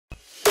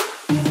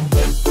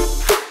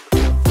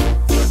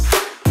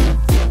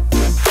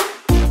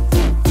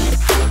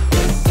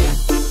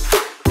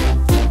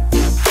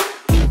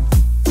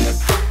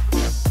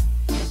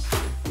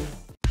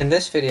In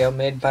this video,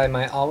 made by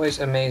my always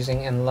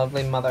amazing and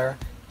lovely mother,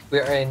 we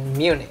are in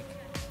Munich,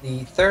 the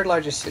third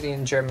largest city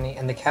in Germany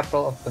and the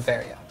capital of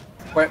Bavaria.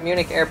 We're at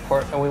Munich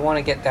airport and we want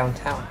to get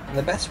downtown, and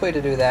the best way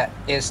to do that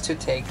is to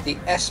take the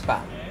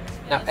S-Bahn.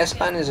 Now,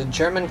 S-Bahn is a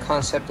German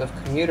concept of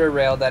commuter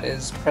rail that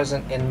is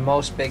present in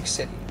most big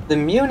cities. The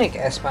Munich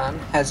S-Bahn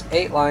has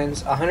 8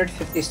 lines,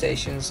 150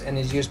 stations, and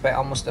is used by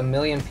almost 1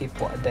 million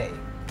people a day.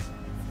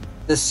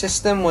 The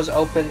system was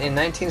opened in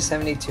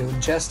 1972,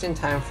 just in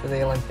time for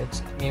the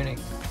Olympics in Munich.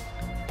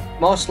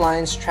 Most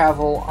lines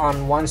travel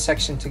on one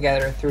section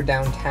together through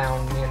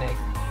downtown Munich,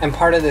 and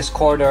part of this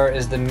corridor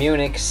is the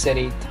Munich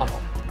City Tunnel.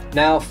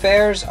 Now,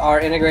 fares are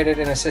integrated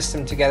in a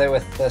system together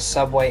with the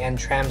subway and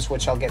trams,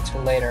 which I'll get to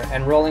later,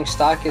 and rolling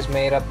stock is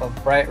made up of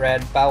bright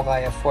red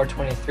Bavaria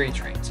 423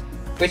 trains,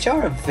 which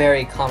are a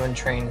very common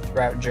train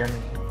throughout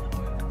Germany.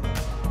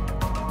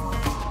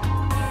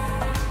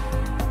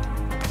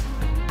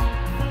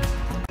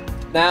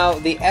 Now,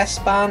 the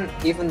S-Bahn,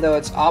 even though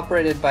it's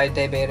operated by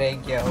DB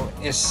Regio,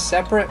 is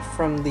separate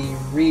from the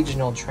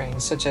regional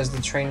trains, such as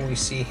the train we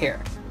see here.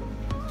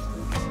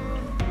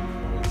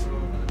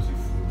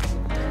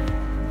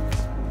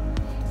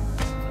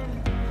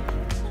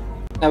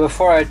 Now,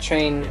 before our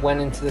train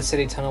went into the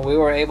city tunnel, we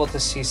were able to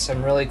see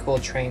some really cool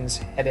trains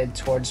headed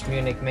towards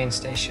Munich main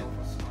station,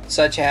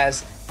 such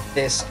as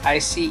this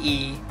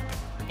ICE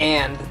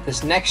and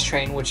this next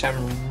train, which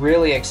I'm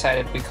really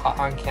excited we caught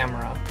on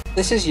camera.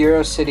 This is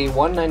Eurocity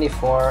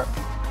 194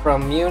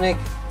 from Munich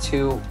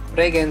to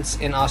Bregenz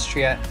in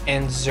Austria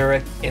and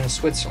Zurich in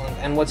Switzerland.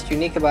 And what's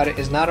unique about it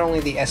is not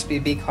only the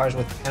SBB cars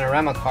with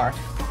panorama car,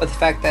 but the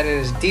fact that it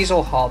is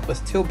diesel hauled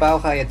with 2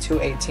 Bavaria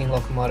 218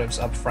 locomotives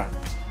up front.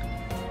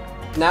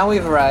 Now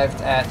we've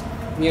arrived at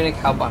Munich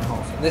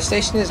Hauptbahnhof. This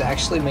station is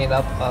actually made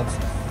up of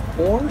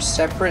 4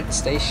 separate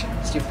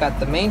stations. You've got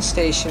the main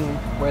station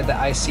where the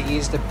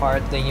ICEs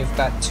depart, then you've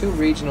got 2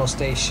 regional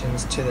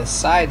stations to the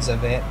sides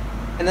of it,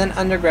 and then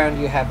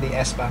underground you have the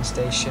S-Bahn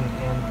station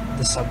and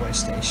the subway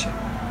station.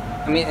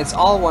 I mean, it's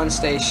all one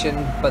station,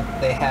 but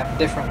they have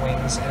different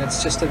wings, and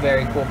it's just a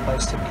very cool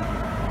place to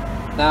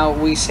be. Now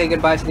we say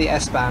goodbye to the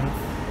S-Bahn,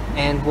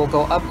 and we'll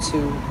go up to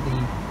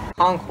the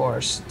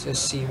concourse to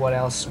see what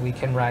else we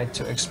can ride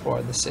to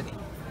explore the city.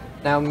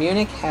 Now,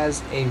 Munich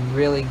has a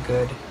really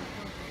good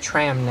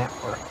tram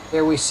network.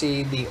 Here we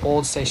see the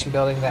old station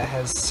building that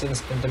has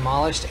since been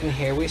demolished, and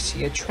here we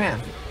see a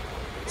tram.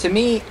 To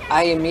me,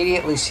 I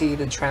immediately see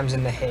the trams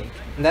in The Hague,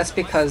 and that's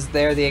because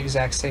they're the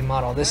exact same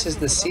model. This is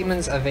the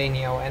Siemens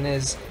Avenio and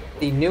is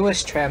the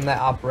newest tram that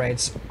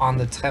operates on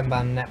the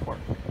Trambahn network.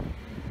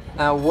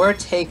 Now, we're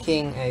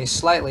taking a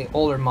slightly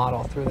older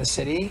model through the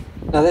city.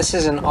 Now, this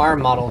is an R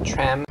model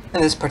tram,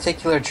 and this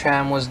particular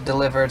tram was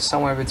delivered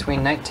somewhere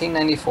between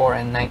 1994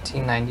 and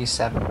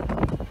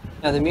 1997.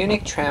 Now, the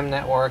Munich tram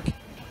network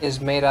is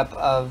made up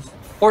of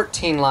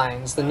 14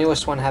 lines, the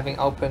newest one having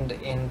opened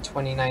in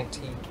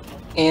 2019,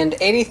 and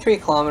 83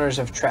 kilometers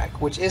of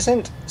track, which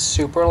isn't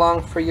super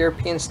long for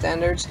European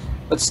standards,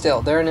 but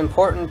still, they're an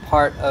important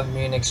part of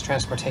Munich's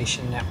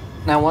transportation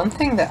network. Now, one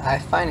thing that I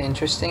find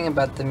interesting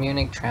about the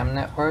Munich tram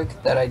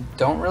network that I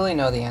don't really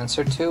know the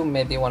answer to,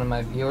 maybe one of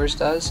my viewers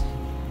does,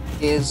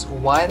 is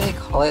why they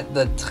call it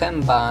the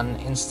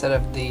Trambahn instead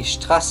of the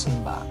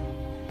Straßenbahn.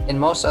 In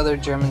most other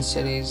German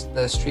cities,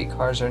 the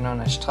streetcars are known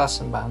as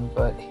Straßenbahn,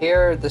 but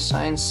here the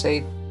signs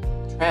say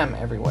tram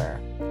everywhere.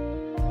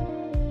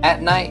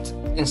 At night,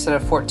 instead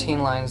of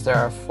 14 lines, there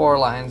are 4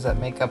 lines that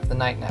make up the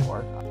night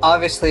network.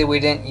 Obviously, we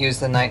didn't use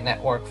the night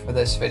network for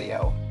this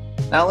video.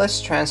 Now let's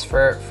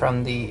transfer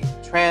from the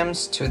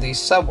trams to the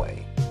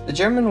subway. The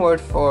German word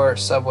for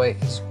subway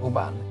is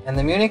U-Bahn, and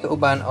the Munich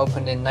U-Bahn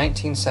opened in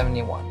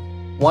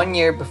 1971, 1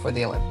 year before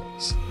the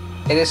Olympics.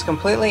 It is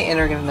completely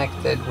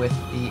interconnected with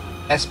the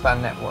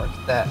S-Bahn network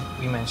that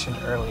we mentioned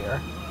earlier,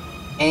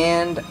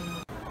 and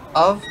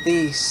of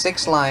the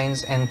 6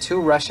 lines and 2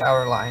 rush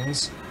hour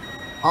lines,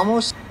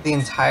 almost the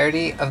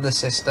entirety of the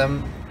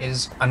system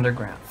is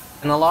underground.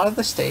 And a lot of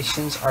the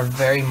stations are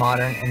very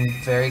modern and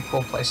very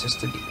cool places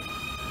to be.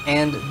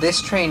 And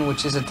this train,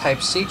 which is a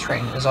Type C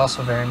train, is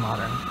also very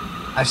modern.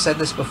 I've said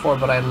this before,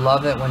 but I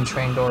love it when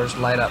train doors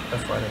light up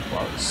before they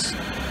close.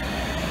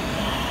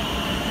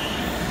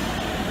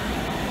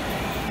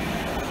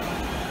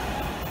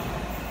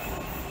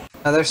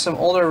 Now, there's some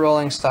older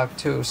rolling stock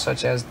too,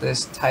 such as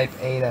this Type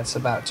A that's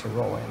about to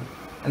roll in.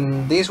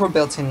 And these were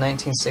built in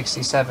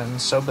 1967,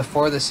 so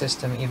before the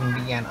system even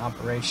began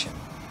operation.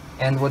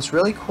 And what's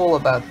really cool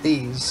about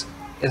these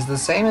is the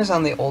same as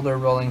on the older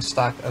rolling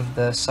stock of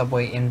the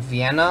subway in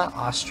Vienna,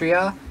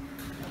 Austria,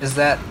 is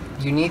that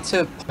you need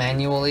to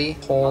manually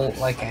pull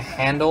like a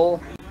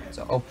handle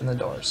to open the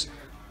doors.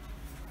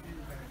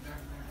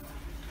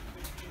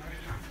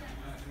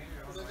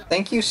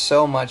 Thank you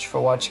so much for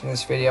watching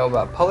this video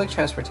about public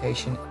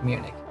transportation in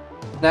Munich.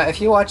 Now, if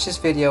you watch this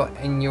video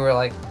and you were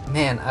like,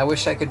 man, I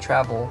wish I could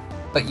travel,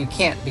 but you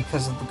can't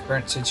because of the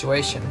current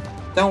situation,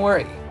 don't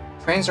worry.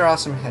 Trains Are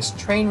Awesome has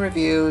train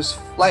reviews,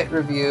 flight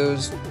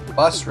reviews,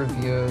 bus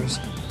reviews,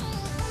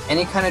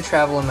 any kind of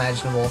travel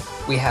imaginable,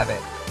 we have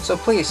it. So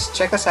please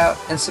check us out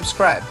and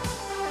subscribe.